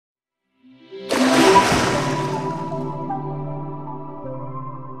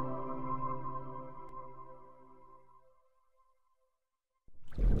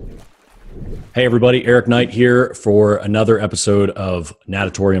Hey, everybody. Eric Knight here for another episode of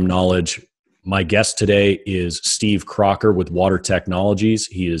Natatorium Knowledge. My guest today is Steve Crocker with Water Technologies.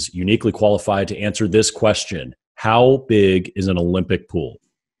 He is uniquely qualified to answer this question: how big is an Olympic pool?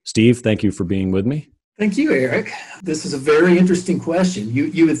 Steve, thank you for being with me. Thank you, Eric. This is a very interesting question.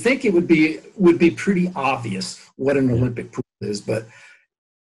 You would think it would be pretty obvious what an Olympic pool is, but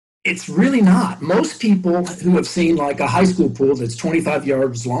it's really not. Most people who have seen like a high school pool that's 25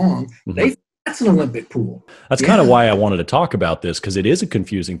 yards long, that's an Olympic pool. That's kind of why I wanted to talk about this, because it is a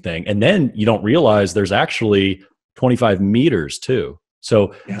confusing thing. And then you don't realize there's actually 25 meters too.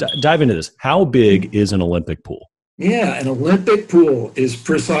 So dive into this. How big is an Olympic pool? Yeah, an Olympic pool is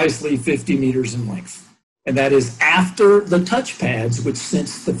precisely 50 meters in length. And that is after the touch pads, which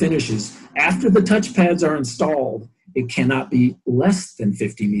since the finishes, after the touch pads are installed, it cannot be less than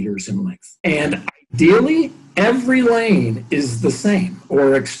 50 meters in length. And ideally, every lane is the same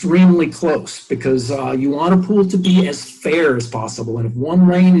or extremely close, because you want a pool to be as fair as possible. And if one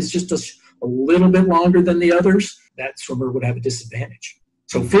lane is just a little bit longer than the others, that swimmer would have a disadvantage.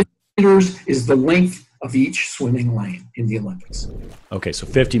 So 50 meters is the length of each swimming lane in the Olympics. Okay, so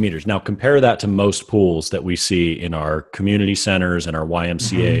 50 meters. Now compare that to most pools that we see in our community centers and our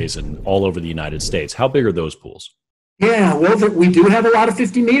YMCAs and all over the United States. How big are those pools? Yeah, well, we do have a lot of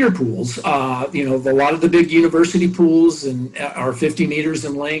 50-meter pools. A lot of the big university pools are 50 meters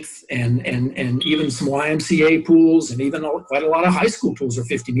in length, and even some YMCA pools, and even quite a lot of high school pools are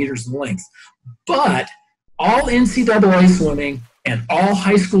 50 meters in length. But all NCAA swimming and all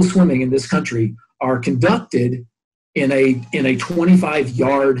high school swimming in this country are conducted in a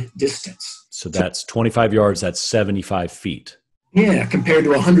 25-yard distance. So that's 25 yards, that's 75 feet. Yeah, compared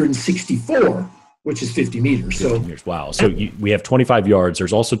to 164, which is 50 meters. 50 meters. Wow. So we have 25 yards.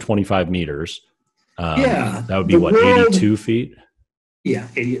 There's also 25 meters. That would be 82 feet? Yeah,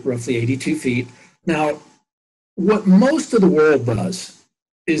 roughly 82 feet. Now, what most of the world does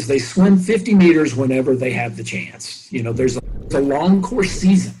is they swim 50 meters whenever they have the chance. There's a long course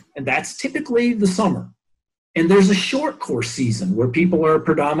season, and that's typically the summer. And there's a short course season where people are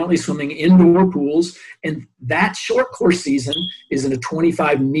predominantly swimming indoor pools, and that short course season is in a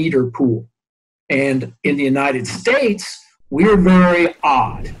 25-meter pool. And in the United States, we're very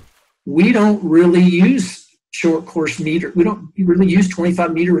odd. We don't really use short course meter. We don't really use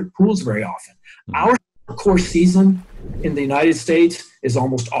 25-meter pools very often. Our short course season in the United States is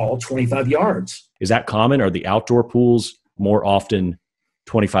almost all 25 yards. Is that common? Are the outdoor pools more often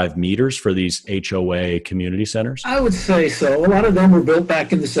 25 meters for these HOA community centers? I would say so. A lot of them were built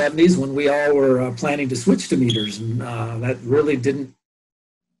back in the 70s when we all were planning to switch to meters, and that really didn't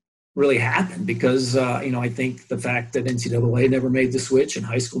really happen because, I think the fact that NCAA never made the switch and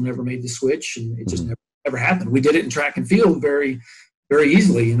high school never made the switch, and it just never happened. We did it in track and field very, very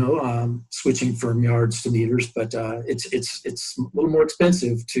easily, switching from yards to meters, but it's a little more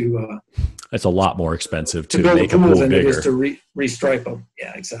expensive to it's a lot more expensive to build make a pool than bigger. It is to restripe them.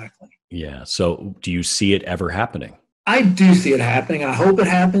 Yeah, exactly. Yeah. So do you see it ever happening? I do see it happening. I hope it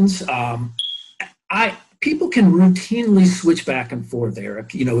happens. People can routinely switch back and forth,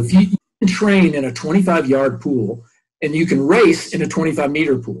 Eric. If you can train in a 25-yard pool and you can race in a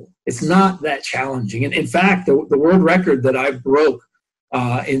 25-meter pool, it's not that challenging. And in fact, the world record that I broke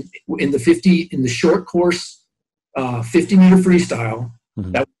in the short course 50-meter freestyle,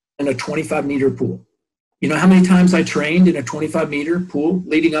 that was in a 25-meter pool. You know how many times I trained in a 25-meter pool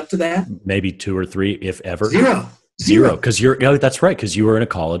leading up to that? Maybe 2 or 3, if ever. Zero. Because that's right. Because you were in a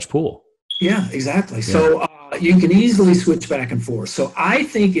college pool. Yeah, exactly. Yeah. So you can easily switch back and forth. So I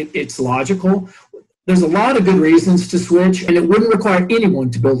think it's logical. There's a lot of good reasons to switch, and it wouldn't require anyone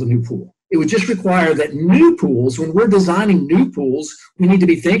to build a new pool. It would just require that new pools, when we're designing new pools, we need to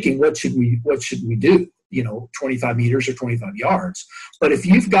be thinking, what should we do? 25 meters or 25 yards. But if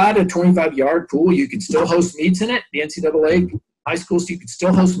you've got a 25-yard pool, you can still host meets in it. The NCAA high schools, you can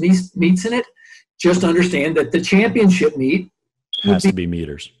still host meets in it. Just understand that the championship meet has to be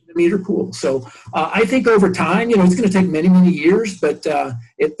meters. Meter pool. So I think over time, it's going to take many, many years, but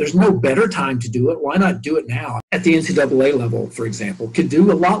there's no better time to do it. Why not do it now? At the NCAA level, for example, could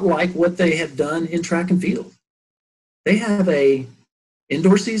do a lot like what they have done in track and field. They have a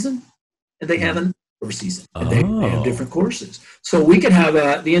indoor season and they have an outdoor season, and they have different courses. So we could have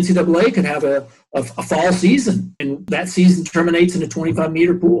the NCAA could have a fall season, and that season terminates in a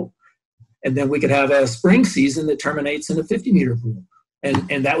 25-meter pool. And then we could have a spring season that terminates in a 50-meter pool.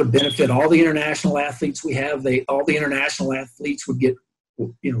 And that would benefit all the international athletes we have. All the international athletes would get,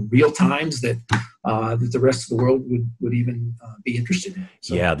 real times that the rest of the world would even be interested in.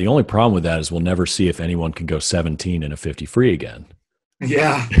 So, yeah, the only problem with that is we'll never see if anyone can go 17 in a 50 free again.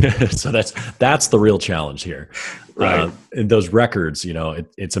 Yeah. So that's the real challenge here. Right. And those records,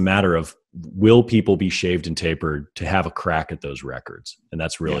 it's a matter of, will people be shaved and tapered to have a crack at those records? And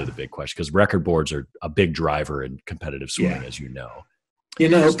that's really the big question, because record boards are a big driver in competitive swimming, as you know.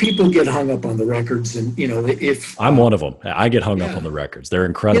 People get hung up on the records, and if I'm one of them. I get hung up on the records. They're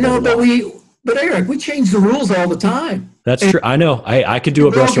incredible. But Eric, we change the rules all the time. That's true. I know. I could do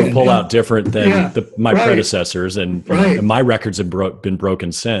a breaststroke pullout different than my predecessors, and my records have been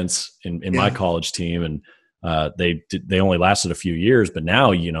broken since in my college team, and they only lasted a few years. But now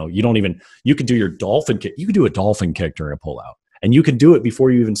you can do your dolphin kick. You can do a dolphin kick during a pullout, and you can do it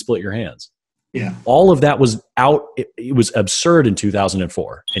before you even split your hands. Yeah. All of that was out. It was absurd in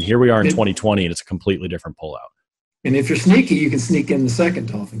 2004, and here we are in 2020, and it's a completely different pullout. And if you're sneaky, you can sneak in the second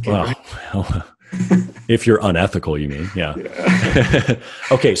dolphin kick. Well, if you're unethical, you mean? Yeah.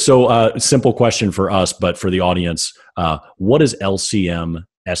 Okay, so simple question for us, but for the audience, what does LCM,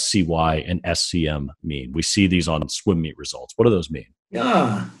 SCY, and SCM mean? We see these on swim meet results. What do those mean?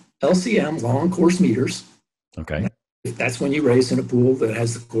 Yeah, LCM, long course meters. Okay. That's when you race in a pool that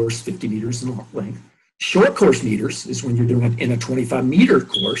has the course 50 meters in length. Short course meters is when you're doing it in a 25-meter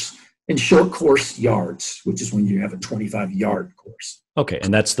course. And short course yards, which is when you have a 25-yard course. Okay,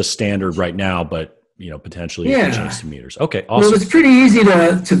 and that's the standard right now, but potentially you can change to meters. Okay, awesome. Well, it's pretty easy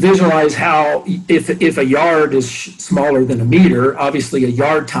to visualize how if a yard is smaller than a meter, obviously a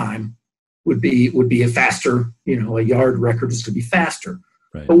yard time would be a faster. A yard record is to be faster.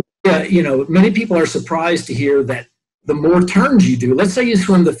 Right. But many people are surprised to hear that the more turns you do. Let's say you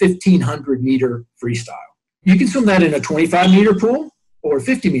swim the 1,500-meter freestyle. You can swim that in a 25-meter pool or a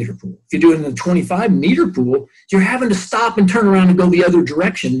 50-meter pool. If you do it in a 25-meter pool, you're having to stop and turn around and go the other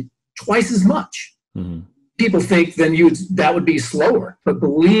direction twice as much. Mm-hmm. People think then that would be slower. But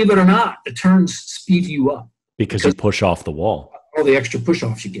believe it or not, the turns speed you up. Because you push off the wall. All the extra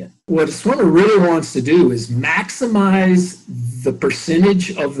push-offs you get. What a swimmer really wants to do is maximize the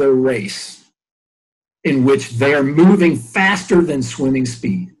percentage of their race in which they are moving faster than swimming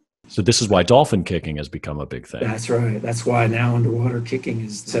speed. So this is why dolphin kicking has become a big thing. That's right. That's why now underwater kicking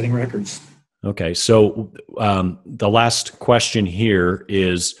is setting records. Okay. So the last question here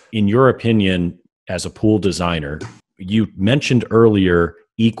is, in your opinion, as a pool designer, you mentioned earlier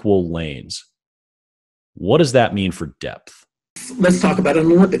equal lanes. What does that mean for depth? Let's talk about an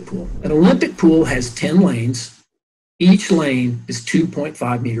Olympic pool. An Olympic pool has 10 lanes. Each lane is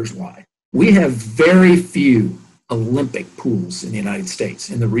 2.5 meters wide. We have very few Olympic pools in the United States.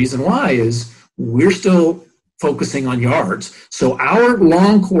 And the reason why is we're still focusing on yards. So our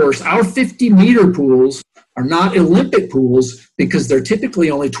long course, our 50-meter pools are not Olympic pools because they're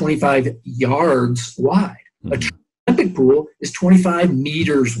typically only 25 yards wide. Mm-hmm. A Olympic pool is 25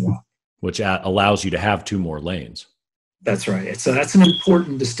 meters wide. Which allows you to have two more lanes. That's right. So that's an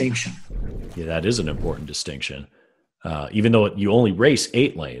important distinction. Yeah, that is an important distinction. Even though you only race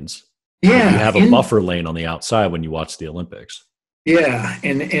 8 lanes, you have a buffer lane on the outside when you watch the Olympics. Yeah,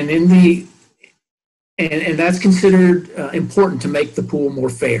 and that's considered important to make the pool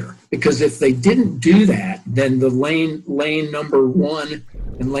more fair, because if they didn't do that, then the lane number 1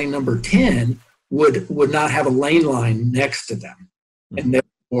 and lane number 10 would not have a lane line next to them, and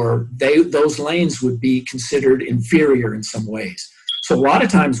therefore those lanes would be considered inferior in some ways. So a lot of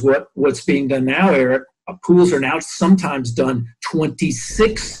times, what's being done now, Eric, pools are now sometimes done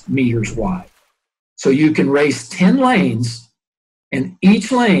 26 meters wide. So you can race 10 lanes, and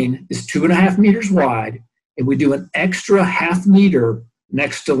each lane is 2.5 meters wide, and we do an extra half meter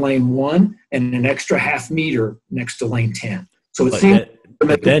next to lane 1 and an extra half meter next to lane 10. So it seems.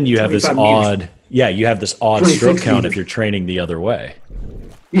 But then you have this odd, you have this odd stroke count if you're training the other way.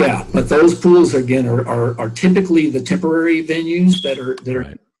 Yeah, but those pools again are typically the temporary venues that are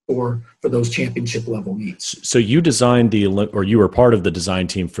right. for those championship level meets. So you designed or you were part of the design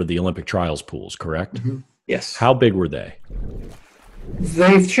team for the Olympic trials pools, correct? Mm-hmm. Yes. How big were they?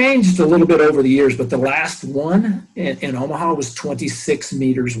 They've changed a little bit over the years, but the last one in Omaha was 26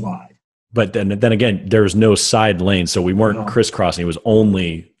 meters wide. But then again, there was no side lane, so we weren't crisscrossing. It was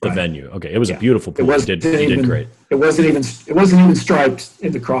only the venue. Okay, it was a beautiful pool. You did great. It wasn't even striped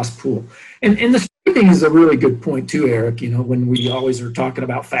in the cross pool. And the striping is a really good point too, Eric. When we always are talking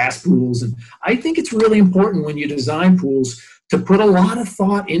about fast pools, and I think it's really important when you design pools to put a lot of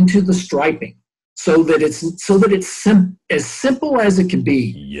thought into the striping, so that it's as simple as it can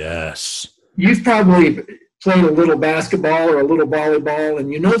be. Yes. You've probably played a little basketball or a little volleyball,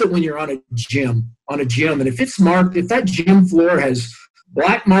 and you know that when you're on a gym, and if it's marked, if that gym floor has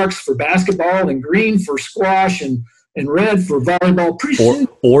black marks for basketball and green for squash and and red for volleyball. Pretty soon,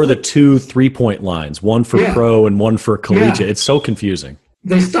 or the 2 3-point lines, one for pro and one for collegiate. It's so confusing.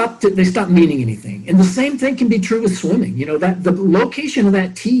 They stopped meaning anything. And the same thing can be true with swimming. That the location of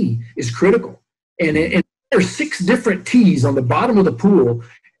that tee is critical. And there's 6 different tees on the bottom of the pool,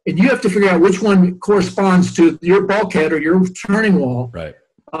 and you have to figure out which one corresponds to your bulkhead or your turning wall. Right.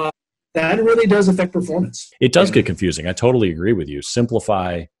 That really does affect performance. It does get confusing. I totally agree with you.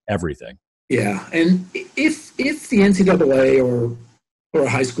 Simplify everything. Yeah, and if the NCAA or a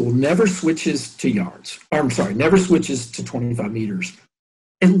high school never switches to never switches to 25 meters,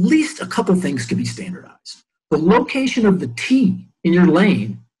 at least a couple things could be standardized. The location of the tee in your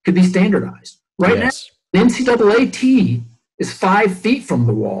lane could be standardized. Right now, the NCAA tee is 5 feet from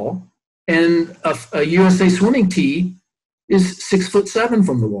the wall, and a USA swimming tee is 6'7"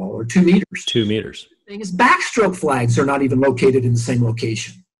 from the wall, or 2 meters. 2 meters. The thing is, backstroke flags are not even located in the same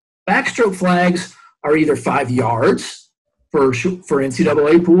location. Backstroke flags are either 5 yards for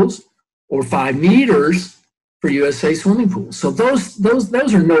NCAA pools or 5 meters for USA swimming pools. So those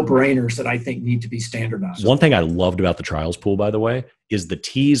are no-brainers that I think need to be standardized. One thing I loved about the trials pool, by the way, is the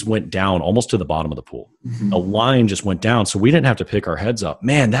tees went down almost to the bottom of the pool. Mm-hmm. The line just went down, so we didn't have to pick our heads up.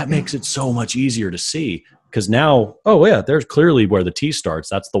 Man, that makes it so much easier to see, because now, there's clearly where the tee starts.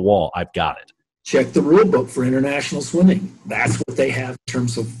 That's the wall. I've got it. Check the rule book for international swimming. That's what they have in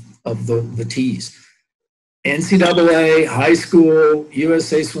terms of the tees. NCAA, high school,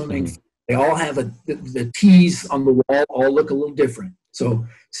 USA swimming, mm-hmm. They all have the tees on the wall all look a little different. So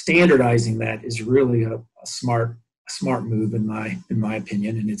standardizing that is really a smart move in my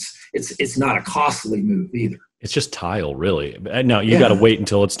opinion, and it's not a costly move either. It's just tile, really. Now you got to wait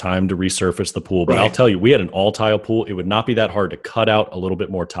until it's time to resurface the pool. But I'll tell you, we had an all tile pool. It would not be that hard to cut out a little bit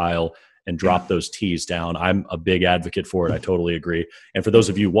more tile and drop those tees down. I'm a big advocate for it. I totally agree. And for those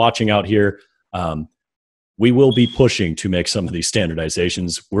of you watching out here, we will be pushing to make some of these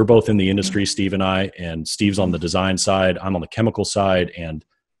standardizations. We're both in the industry, Steve and I, and Steve's on the design side. I'm on the chemical side and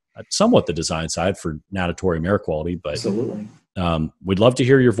somewhat the design side for natatorium air quality. But absolutely. We'd love to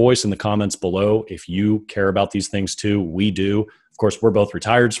hear your voice in the comments below. If you care about these things too, we do. Of course, we're both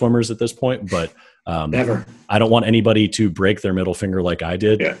retired swimmers at this point, but never. I don't want anybody to break their middle finger like I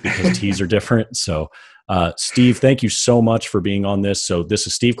did because tees are different. So Steve, thank you so much for being on this. So this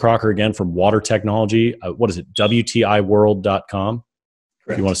is Steve Crocker again from Water Technology. What is it? WTIworld.com. Correct.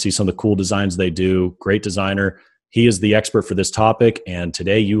 If you want to see some of the cool designs they do, great designer. He is the expert for this topic. And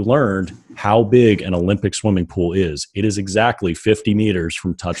today you learned how big an Olympic swimming pool is. It is exactly 50 meters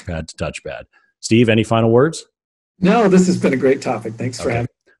from touchpad to touchpad. Steve, any final words? No, this has been a great topic. Thanks for having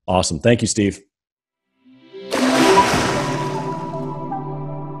me. Awesome. Thank you, Steve.